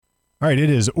All right,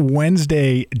 it is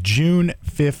Wednesday, June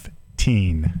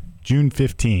 15. June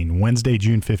 15, Wednesday,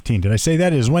 June 15. Did I say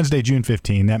that? It is Wednesday, June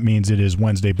 15. That means it is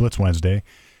Wednesday, Blitz Wednesday.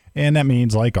 And that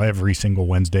means, like every single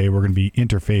Wednesday, we're going to be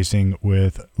interfacing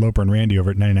with Loper and Randy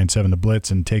over at 99.7 The Blitz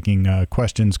and taking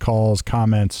questions, calls,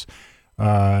 comments.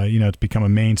 It's become a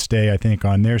mainstay, I think,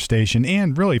 on their station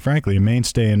and really, frankly, a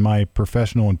mainstay in my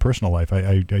professional and personal life.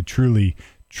 I truly,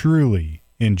 truly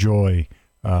enjoy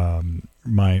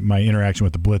my interaction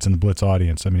with the Blitz and the Blitz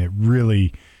audience. I mean, it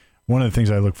really, one of the things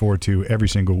I look forward to every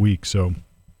single week. So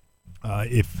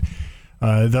if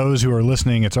those who are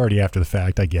listening, it's already after the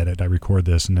fact. I get it. I record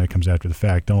this and then it comes after the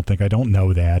fact. Don't think I don't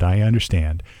know that. I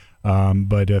understand.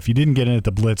 But if you didn't get in at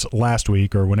the Blitz last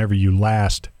week or whenever you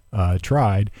last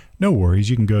tried, no worries.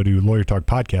 You can go to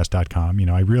lawyertalkpodcast.com. You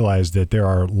know, I realize that there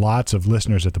are lots of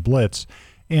listeners at the Blitz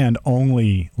and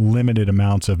only limited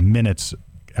amounts of minutes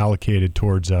allocated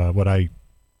towards what I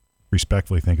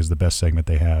respectfully think is the best segment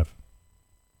they have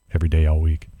every day, all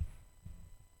week.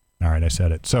 All right, I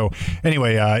said it. So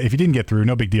anyway, if you didn't get through,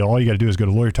 no big deal. All you got to do is go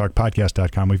to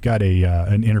lawyertalkpodcast.com. We've got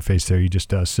an interface there. You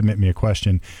just submit me a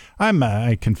question.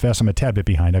 I confess I'm a tad bit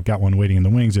behind. I've got one waiting in the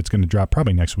wings. It's going to drop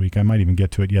probably next week. I might even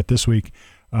get to it yet this week.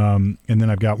 And then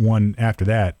I've got one after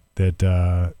that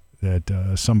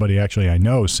somebody actually I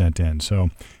know sent in. So,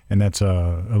 and that's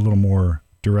a little more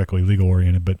directly legal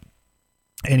oriented. But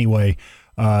anyway,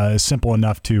 simple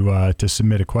enough to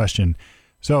submit a question.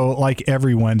 So like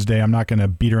every Wednesday, I'm not going to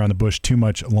beat around the bush too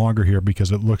much longer here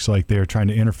because it looks like they're trying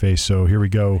to interface. So here we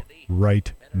go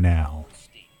right now.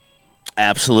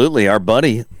 Absolutely. Our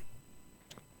buddy,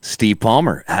 Steve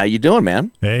Palmer. How you doing,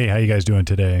 man? Hey, how you guys doing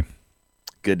today?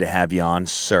 Good to have you on,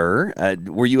 sir.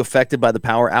 Were you affected by the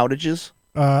power outages?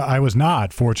 I was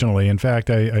not, fortunately. In fact,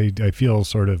 I feel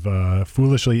sort of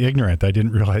foolishly ignorant. I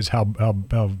didn't realize how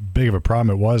big of a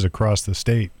problem it was across the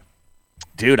state.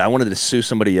 Dude, I wanted to sue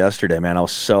somebody yesterday, man. I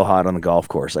was so hot on the golf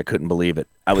course. I couldn't believe it.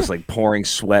 I was like pouring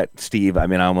sweat, Steve. I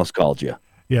mean, I almost called you.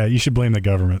 Yeah, you should blame the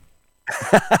government.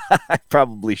 I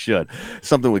probably should.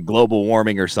 Something with global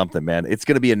warming or something, man. It's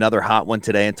going to be another hot one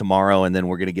today and tomorrow, and then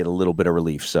we're going to get a little bit of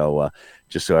relief. So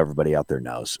just so everybody out there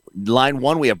knows. Line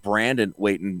one, we have Brandon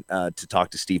waiting to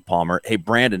talk to Steve Palmer. Hey,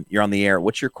 Brandon, you're on the air.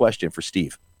 What's your question for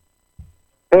Steve?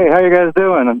 Hey, how you guys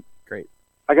doing? Great.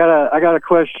 I got a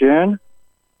question.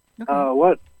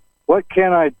 Okay. What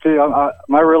can I do?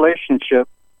 My relationship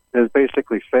is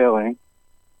basically failing,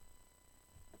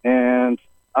 and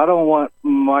I don't want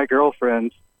my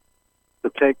girlfriend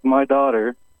to take my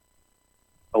daughter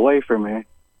away from me.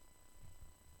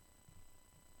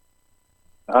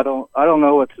 I don't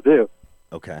know what to do.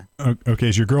 Okay. Okay,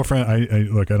 is your girlfriend? I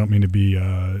look. I don't mean to be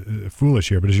foolish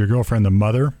here, but is your girlfriend the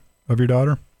mother of your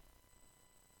daughter?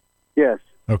 Yes.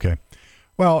 Okay.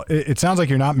 Well, it sounds like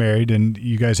you're not married and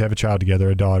you guys have a child together,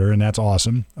 a daughter, and that's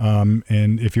awesome.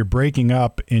 And if you're breaking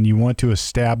up and you want to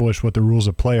establish what the rules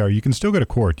of play are, you can still go to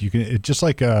court. You can, it's just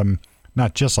like,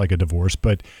 not just like a divorce,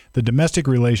 but the domestic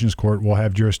relations court will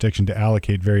have jurisdiction to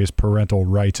allocate various parental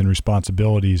rights and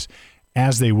responsibilities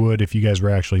as they would if you guys were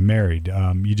actually married.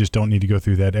 You just don't need to go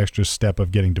through that extra step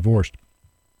of getting divorced.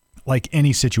 Like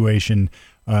any situation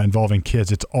involving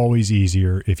kids, it's always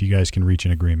easier if you guys can reach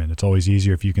an agreement. It's always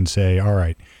easier if you can say, all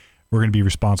right, we're going to be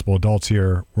responsible adults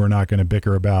here. We're not going to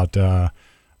bicker about the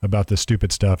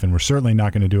stupid stuff, and we're certainly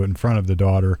not going to do it in front of the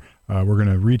daughter. We're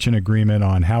going to reach an agreement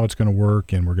on how it's going to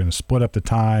work, and we're going to split up the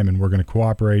time, and we're going to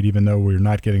cooperate even though we're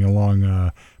not getting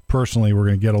along personally. We're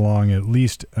going to get along at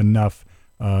least enough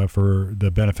for the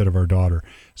benefit of our daughter.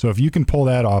 So if you can pull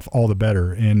that off, all the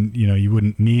better, and you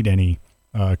wouldn't need any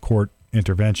court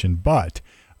intervention. But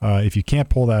if you can't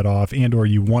pull that off and or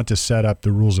you want to set up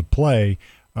the rules of play,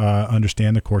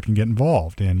 understand the court can get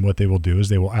involved. And what they will do is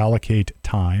they will allocate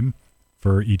time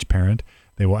for each parent.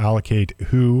 They will allocate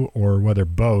who or whether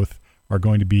both are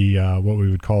going to be what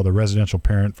we would call the residential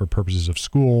parent for purposes of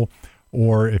school,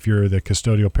 or if you're the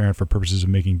custodial parent for purposes of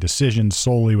making decisions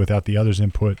solely without the other's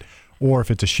input, or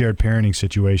if it's a shared parenting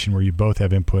situation where you both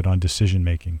have input on decision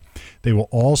making. They will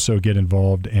also get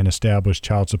involved and establish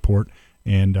child support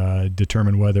and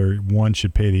determine whether one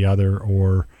should pay the other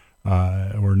or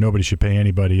nobody should pay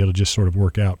anybody. It'll just sort of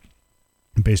work out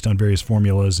based on various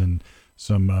formulas and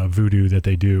some voodoo that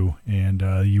they do, and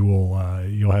you'll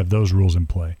have those rules in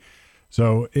play.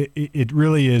 So it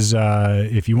really is,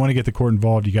 if you want to get the court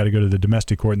involved, you got to go to the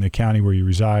domestic court in the county where you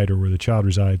reside or where the child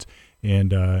resides,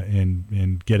 and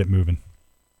get it moving.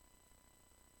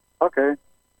 Okay.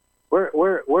 Where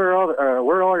are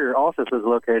all your offices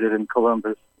located in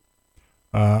Columbus?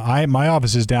 My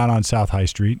office is down on South High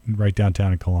Street, right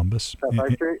downtown in Columbus. South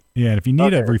High Street? Yeah, and if you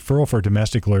need a Okay. referral for a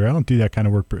domestic lawyer, I don't do that kind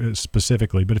of work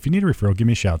specifically, but if you need a referral, give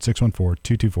me a shout,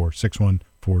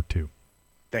 614-224-6142.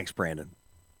 Thanks, Brandon.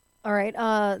 All right.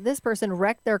 This person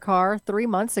wrecked their car 3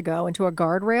 months ago into a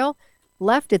guardrail,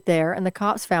 left it there, and the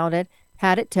cops found it,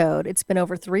 had it towed. It's been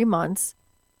over 3 months.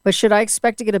 But should I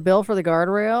expect to get a bill for the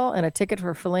guardrail and a ticket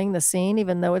for fleeing the scene,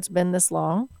 even though it's been this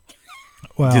long?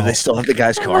 Well, Do they still have the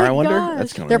guy's Oh car? my I wonder. gosh.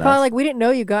 That's kind of They're probably like, we didn't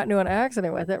know you got into an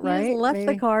accident with it, You right? just left the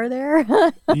Maybe. car there.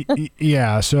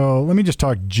 Yeah, so let me just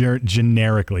talk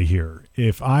generically here.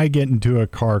 If I get into a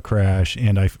car crash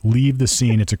and I leave the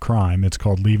scene, it's a crime. It's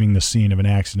called leaving the scene of an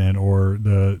accident, or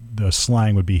the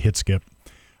slang would be hit skip.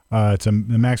 The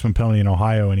maximum penalty in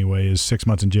Ohio anyway is 6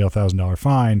 months in jail, $1,000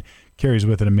 fine. Carries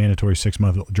with it a mandatory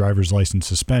 6-month driver's license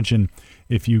suspension.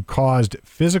 If you caused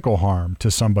physical harm to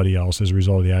somebody else as a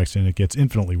result of the accident, it gets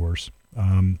infinitely worse.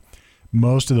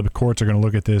 Most of the courts are going to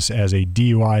look at this as a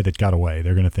DUI that got away.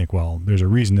 They're going to think, well, there's a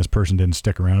reason this person didn't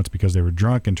stick around. It's because they were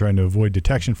drunk and trying to avoid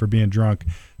detection for being drunk.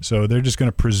 So they're just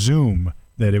going to presume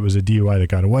that it was a DUI that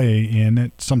got away, and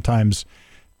it sometimes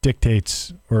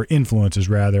dictates or influences,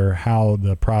 rather, how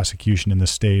the prosecution in the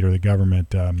state or the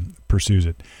government pursues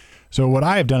it. So what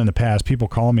I have done in the past, people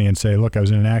call me and say, look, I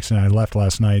was in an accident. I left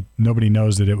last night. Nobody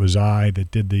knows that it was I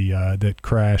that did that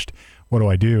crashed. What do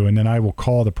I do? And then I will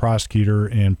call the prosecutor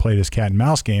and play this cat and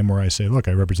mouse game where I say, look,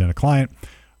 I represent a client.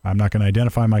 I'm not going to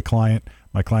identify my client.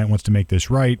 My client wants to make this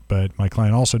right, but my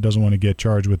client also doesn't want to get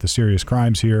charged with the serious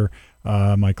crimes here.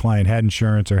 My client had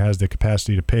insurance or has the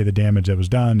capacity to pay the damage that was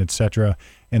done, etc.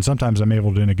 And sometimes I'm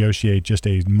able to negotiate just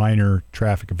a minor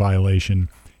traffic violation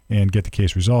and get the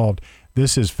case resolved.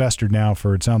 This has festered now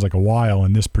for, it sounds like, a while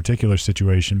in this particular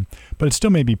situation, but it still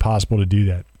may be possible to do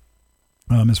that.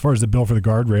 As far as the bill for the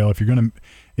guardrail,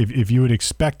 if you would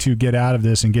expect to get out of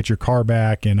this and get your car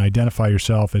back and identify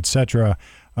yourself, etc.,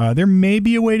 there may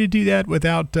be a way to do that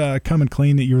without coming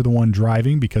clean that you're the one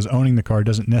driving, because owning the car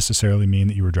doesn't necessarily mean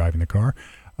that you were driving the car.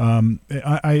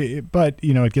 But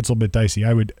it gets a little bit dicey.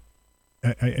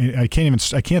 I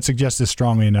can't suggest this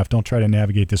strongly enough. Don't try to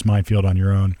navigate this minefield on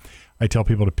your own. I tell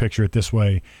people to picture it this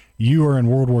way. You are in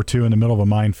World War II in the middle of a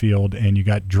minefield, and you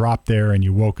got dropped there, and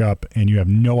you woke up, and you have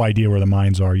no idea where the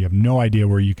mines are. You have no idea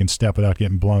where you can step without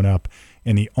getting blown up.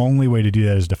 And the only way to do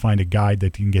that is to find a guide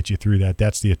that can get you through that.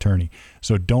 That's the attorney.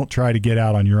 So don't try to get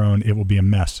out on your own. It will be a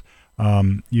mess.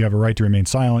 You have a right to remain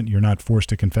silent. You're not forced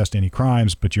to confess to any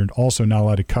crimes, but you're also not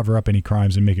allowed to cover up any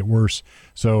crimes and make it worse.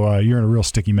 So you're in a real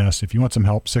sticky mess. If you want some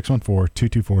help,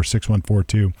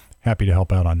 614-224-6142. Happy to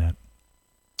help out on that.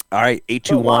 All right,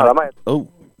 821. Oh,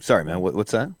 sorry, man.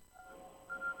 What's that?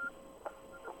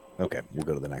 Okay, we'll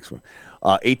go to the next one.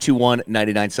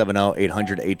 821-9970,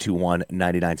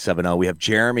 800-821-9970. We have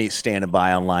Jeremy standing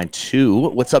by on line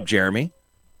 2. What's up, Jeremy?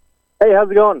 Hey, how's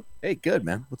it going? Hey, good,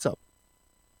 man. What's up?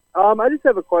 I just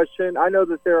have a question. I know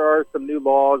that there are some new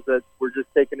laws that were just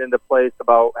taken into place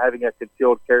about having a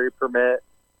concealed carry permit.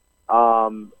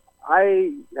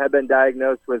 I have been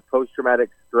diagnosed with post-traumatic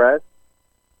stress,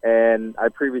 and I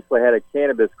previously had a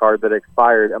cannabis card that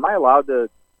expired. Am I allowed to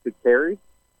carry?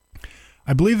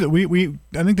 I believe that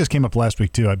I think this came up last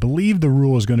week too. I believe the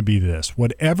rule is going to be this: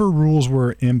 whatever rules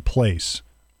were in place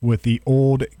with the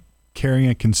old carrying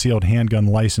a concealed handgun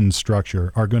license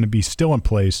structure are going to be still in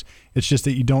place. It's just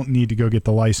that you don't need to go get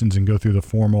the license and go through the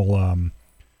formal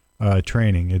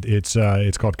training.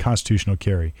 It's called constitutional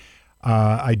carry.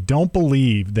 I don't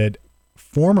believe that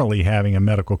formally having a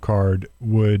medical card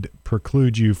would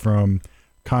preclude you from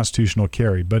constitutional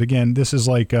carry. But again, this is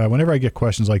like whenever I get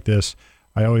questions like this,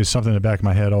 something in the back of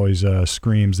my head always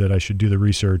screams that I should do the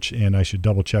research and I should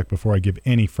double check before I give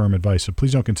any firm advice. So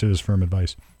please don't consider this firm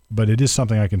advice, but it is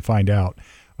something I can find out.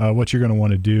 What you're going to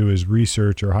want to do is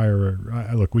research or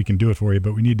hire. Look, we can do it for you,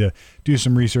 but we need to do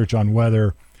some research on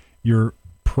whether your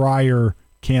prior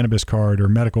cannabis card or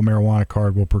medical marijuana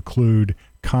card will preclude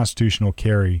constitutional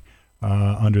carry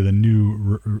under the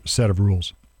new set of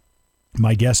rules.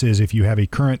 My guess is if you have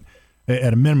at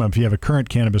a minimum, if you have a current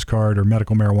cannabis card or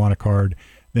medical marijuana card,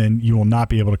 then you will not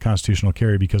be able to constitutional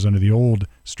carry, because under the old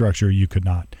structure, you could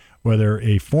not. Whether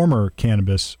a former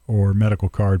cannabis or medical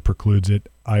card precludes it,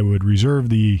 I would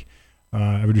reserve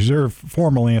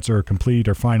formal answer or complete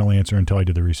or final answer until I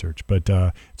did the research. But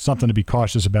it's something to be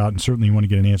cautious about, and certainly you want to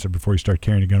get an answer before you start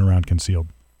carrying a gun around concealed.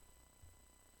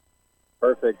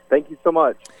 Perfect. Thank you so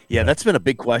much. Yeah, that's been a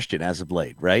big question as of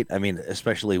late, right? I mean,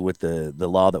 especially with the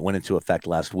law that went into effect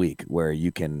last week, where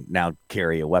you can now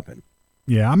carry a weapon.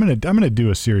 Yeah, I'm gonna do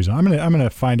a series. I'm gonna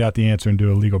find out the answer and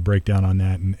do a legal breakdown on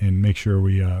that, and make sure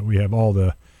we have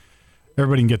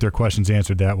everybody can get their questions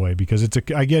answered that way, because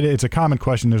I get it. It's a common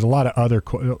question. There's a lot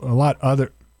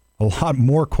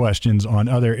more questions on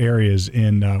other areas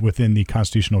within the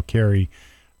constitutional carry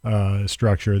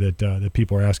structure that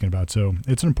people are asking about. So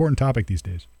it's an important topic these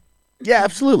days. Yeah,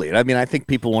 absolutely. I mean, I think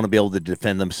people want to be able to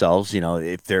defend themselves,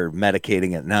 if they're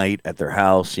medicating at night at their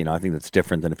house. I think that's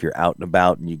different than if you're out and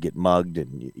about and you get mugged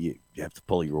and you have to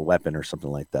pull your weapon or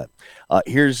something like that.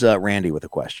 Here's Randy with a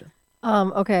question.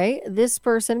 Okay. This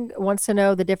person wants to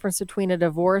know the difference between a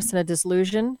divorce and a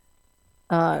dissolution,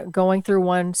 going through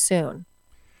one soon.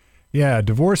 Yeah,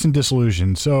 divorce and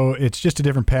dissolution. So it's just a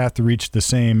different path to reach the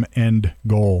same end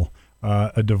goal.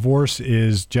 A divorce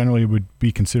would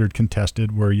be considered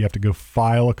contested, where you have to go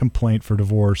file a complaint for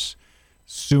divorce,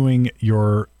 suing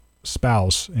your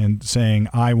spouse and saying,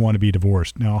 I want to be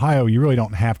divorced. Now, Ohio, you really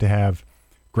don't have to have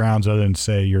grounds other than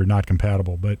say you're not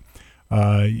compatible, but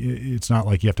it's not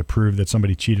like you have to prove that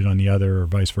somebody cheated on the other or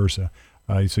vice versa.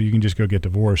 So you can just go get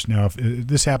divorced. Now,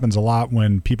 this happens a lot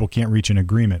when people can't reach an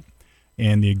agreement.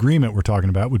 And the agreement we're talking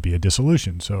about would be a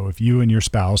dissolution. So if you and your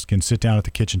spouse can sit down at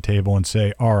the kitchen table and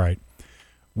say, all right,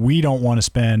 we don't want to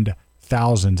spend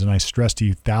thousands, and I stress to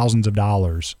you, thousands of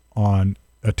dollars on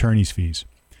attorney's fees.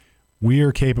 We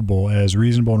are capable as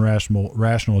reasonable and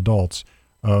rational adults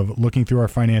of looking through our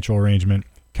financial arrangement,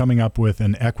 coming up with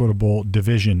an equitable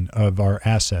division of our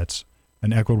assets,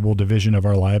 an equitable division of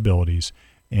our liabilities,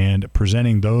 and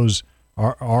presenting those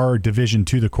our division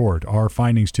to the court, our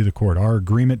findings to the court, our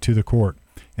agreement to the court,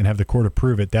 and have the court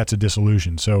approve it. That's a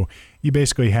dissolution. So you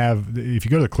basically have, if you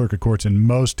go to the clerk of courts in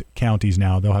most counties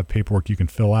now, they'll have paperwork you can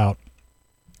fill out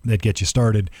that gets you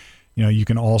started. You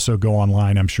can also go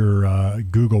online. I'm sure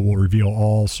Google will reveal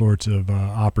all sorts of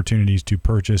opportunities to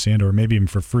purchase and or maybe even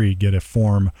for free get a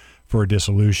form for a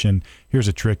dissolution. Here's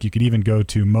a trick. You could even go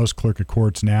to most clerk of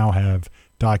courts now have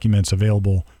documents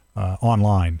available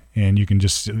online, and you can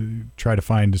just try to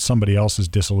find somebody else's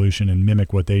dissolution and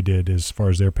mimic what they did as far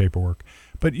as their paperwork.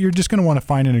 But you're just going to want to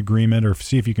find an agreement or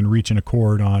see if you can reach an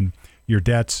accord on your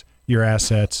debts, your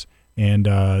assets, and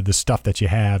the stuff that you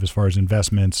have as far as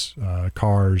investments,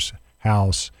 cars,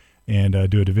 house, and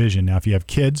do a division. Now, if you have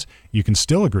kids, you can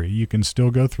still agree. You can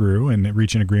still go through and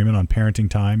reach an agreement on parenting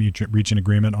time. You reach an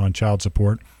agreement on child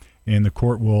support, and the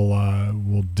court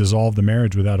will dissolve the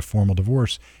marriage without a formal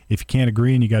divorce. If you can't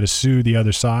agree and you got to sue the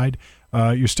other side,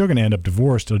 you're still going to end up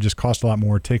divorced. It'll just cost a lot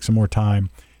more, take some more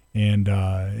time, and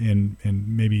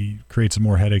maybe create some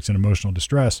more headaches and emotional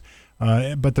distress.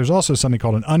 But there's also something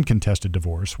called an uncontested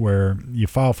divorce, where you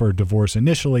file for a divorce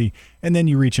initially, and then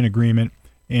you reach an agreement,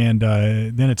 and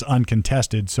then it's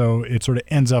uncontested. So it sort of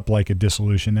ends up like a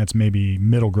dissolution. That's maybe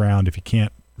middle ground if you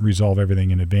can't resolve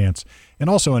everything in advance. And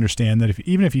also understand that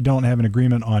even if you don't have an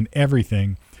agreement on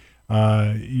everything,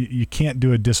 you can't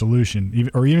do a dissolution.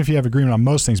 Or even if you have agreement on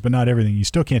most things but not everything, you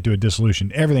still can't do a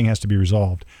dissolution. Everything has to be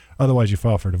resolved. Otherwise, you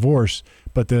file for divorce.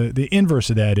 But the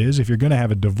inverse of that is, if you're going to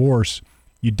have a divorce,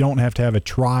 you don't have to have a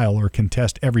trial or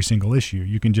contest every single issue.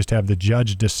 You can just have the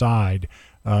judge decide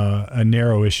a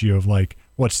narrow issue of like,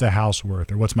 what's the house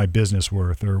worth, or what's my business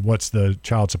worth, or what's the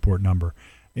child support number.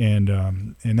 And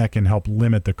that can help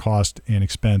limit the cost and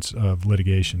expense of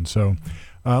litigation. So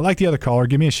like the other caller,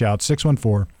 give me a shout,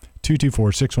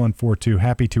 614-224-6142.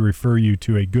 Happy to refer you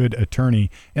to a good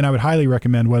attorney. And I would highly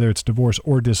recommend, whether it's divorce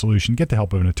or dissolution, get the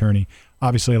help of an attorney.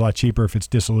 Obviously a lot cheaper if it's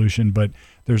dissolution, but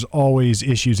there's always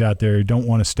issues out there. You don't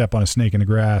want to step on a snake in the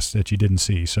grass that you didn't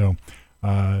see. So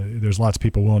there's lots of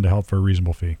people willing to help for a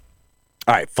reasonable fee.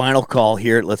 All right, final call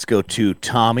here. Let's go to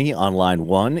Tommy on line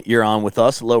 1. You're on with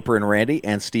us, Loper and Randy,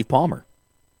 and Steve Palmer.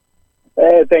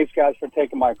 Hey, thanks, guys, for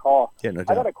taking my call. Yeah, no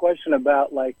doubt. I got a question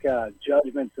about,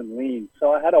 judgments and liens.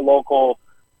 So I had a local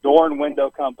door and window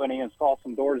company install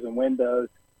some doors and windows.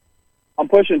 I'm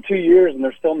pushing 2 years, and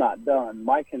they're still not done.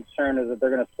 My concern is that they're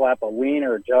going to slap a lien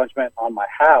or a judgment on my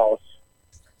house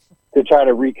to try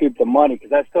to recoup the money,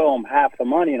 because I still owe them half the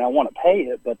money, and I want to pay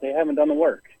it, but they haven't done the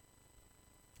work.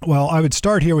 Well, I would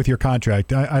start here with your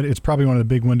contract. It's probably one of the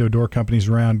big window door companies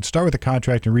around. Start with the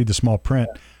contract and read the small print.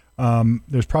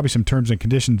 There's probably some terms and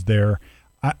conditions there.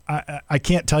 I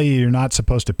can't tell you you're not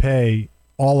supposed to pay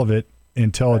all of it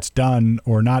until it's done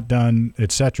or not done,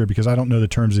 et cetera, because I don't know the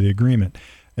terms of the agreement.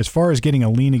 As far as getting a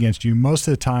lien against you, most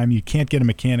of the time you can't get a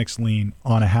mechanic's lien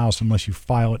on a house unless you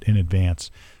file it in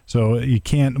advance. So you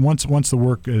can't, once the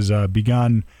work is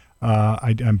begun,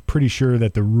 I'm pretty sure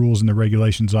that the rules and the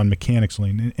regulations on mechanics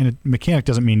lien, and a mechanic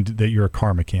doesn't mean that you're a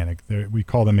car mechanic. We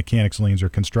call them mechanics liens or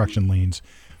construction liens.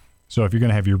 So if you're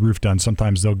going to have your roof done,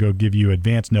 sometimes they'll go give you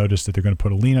advance notice that they're going to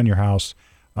put a lien on your house,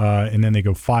 and then they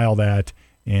go file that,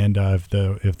 And if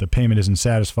the payment isn't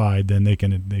satisfied, then they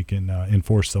can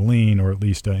enforce the lien or at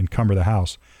least encumber the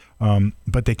house.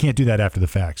 But they can't do that after the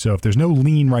fact. So if there's no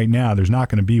lien right now, there's not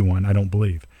going to be one, I don't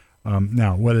believe.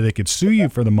 Now, whether they could sue you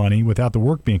for the money without the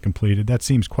work being completed, that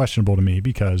seems questionable to me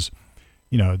because,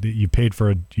 you paid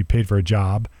for a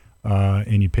job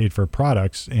and you paid for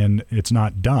products and it's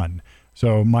not done.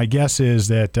 So my guess is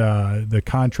that the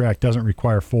contract doesn't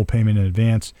require full payment in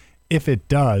advance. If it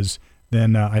does,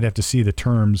 then I'd have to see the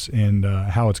terms and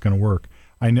how it's going to work.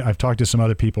 I've talked to some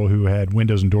other people who had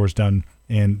windows and doors done,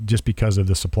 and just because of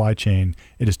the supply chain,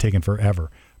 it has taken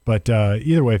forever. But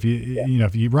either way, if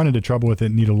you run into trouble with it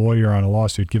and need a lawyer on a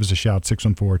lawsuit, give us a shout,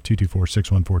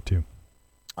 614-224-6142.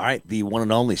 All right, the one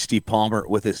and only Steve Palmer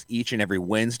with us each and every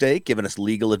Wednesday, giving us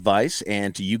legal advice.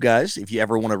 And to you guys, if you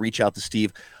ever want to reach out to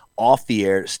Steve off the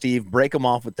air, Steve, break them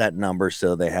off with that number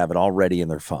so they have it all ready in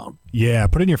their phone. Yeah,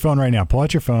 put it in your phone right now. Pull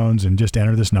out your phones and just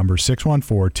enter this number,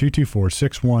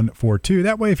 614-224-6142.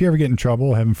 That way, if you ever get in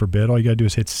trouble, heaven forbid, all you got to do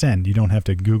is hit send. You don't have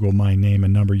to Google my name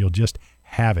and number. You'll just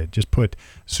have it. Just put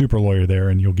Super Lawyer there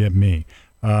and you'll get me.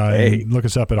 And look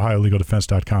us up at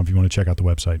OhioLegalDefense.com if you want to check out the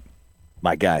website.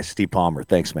 My guy, Steve Palmer.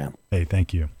 Thanks, man. Hey,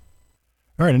 thank you.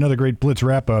 All right, another great Blitz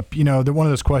wrap-up. One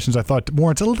of those questions I thought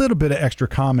warrants a little bit of extra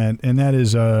comment, and that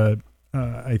is, I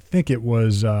think it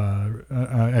was,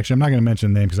 actually, I'm not going to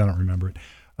mention the name because I don't remember it.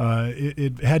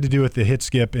 It had to do with the hit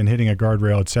skip and hitting a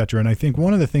guardrail, et cetera. And I think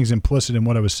one of the things implicit in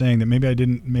what I was saying that maybe I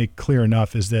didn't make clear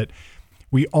enough is that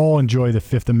we all enjoy the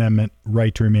Fifth Amendment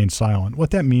right to remain silent. What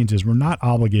that means is we're not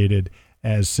obligated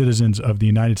as citizens of the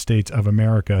United States of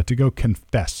America to go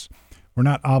confess. We're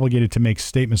not obligated to make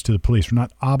statements to the police. We're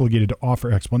not obligated to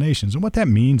offer explanations. And what that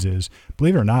means is,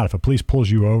 believe it or not, if a policeman pulls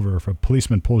you over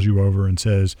and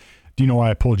says, do you know why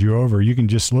I pulled you over? You can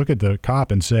just look at the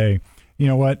cop and say, you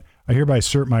know what? I hereby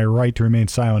assert my right to remain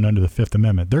silent under the Fifth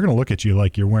Amendment. They're going to look at you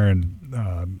like you're wearing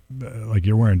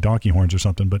donkey horns or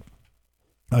something, but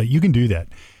you can do that.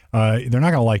 They're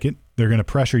not going to like it. They're going to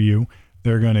pressure you.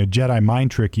 They're going to Jedi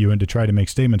mind trick you into try to make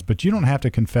statements, but you don't have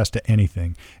to confess to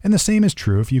anything. And the same is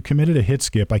true if you committed a hit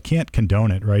skip. I can't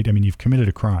condone it, right? I mean, you've committed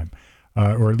a crime,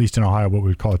 or at least in Ohio, what we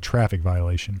would call a traffic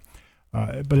violation.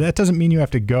 But that doesn't mean you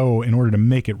have to go in order to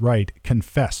make it right.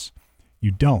 Confess. You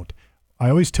don't.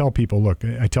 I always tell people, look,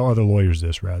 I tell other lawyers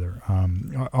this rather.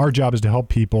 Our job is to help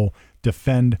people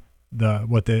defend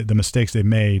the mistakes they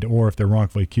made, or if they're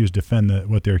wrongfully accused, defend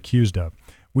what they're accused of.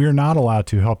 We are not allowed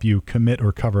to help you commit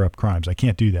or cover up crimes. I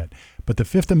can't do that. But the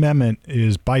Fifth Amendment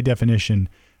is, by definition,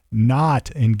 you're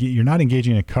not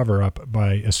engaging in a cover-up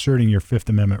by asserting your Fifth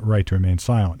Amendment right to remain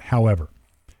silent. However,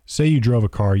 say you drove a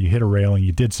car, you hit a railing,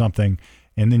 you did something,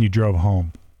 and then you drove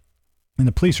home. And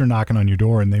the police are knocking on your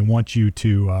door, and they want you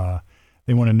to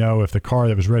they want to know if the car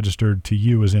that was registered to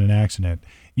you was in an accident.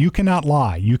 You cannot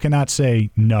lie. You cannot say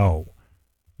no.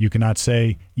 You cannot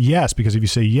say yes, because if you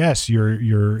say yes,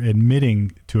 you're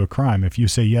admitting to a crime. If you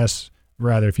say yes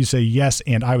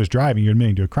and I was driving, you're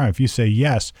admitting to a crime. If you say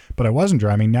yes, but I wasn't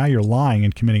driving, now you're lying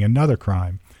and committing another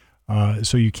crime.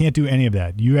 So you can't do any of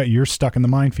that. You're stuck in the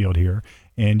minefield here,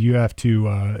 and you have to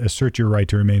assert your right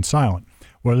to remain silent.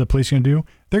 What are the police going to do?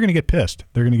 They're going to get pissed.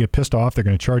 They're going to get pissed off. They're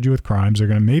going to charge you with crimes. They're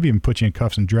going to maybe even put you in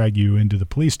cuffs and drag you into the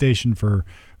police station for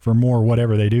more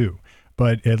whatever they do.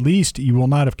 But at least you will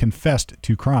not have confessed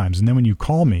to crimes. And then when you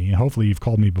call me, and hopefully you've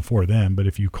called me before then, but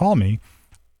if you call me,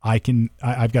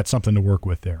 I've got something to work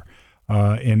with there.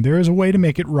 And there is a way to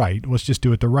make it right. Let's just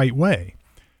do it the right way.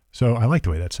 So I like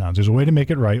the way that sounds. There's a way to make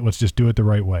it right. Let's just do it the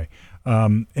right way.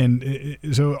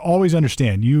 So always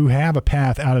understand, you have a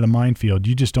path out of the minefield.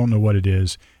 You just don't know what it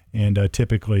is. And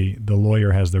typically the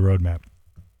lawyer has the roadmap.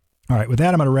 All right, with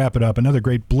that, I'm going to wrap it up. Another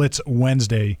great Blitz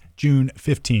Wednesday, June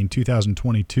 15,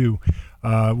 2022,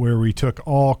 where we took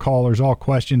all callers, all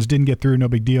questions. Didn't get through, no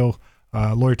big deal.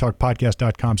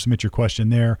 LawyerTalkPodcast.com, submit your question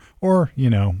there. Or,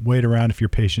 wait around if you're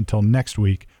patient till next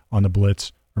week on the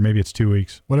Blitz, or maybe it's 2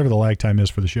 weeks, whatever the lag time is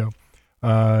for the show.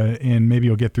 And maybe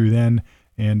you'll get through then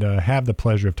and have the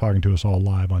pleasure of talking to us all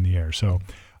live on the air. So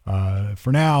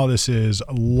for now, this is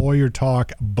Lawyer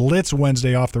Talk Blitz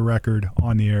Wednesday, off the record,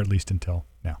 on the air, at least until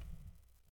now.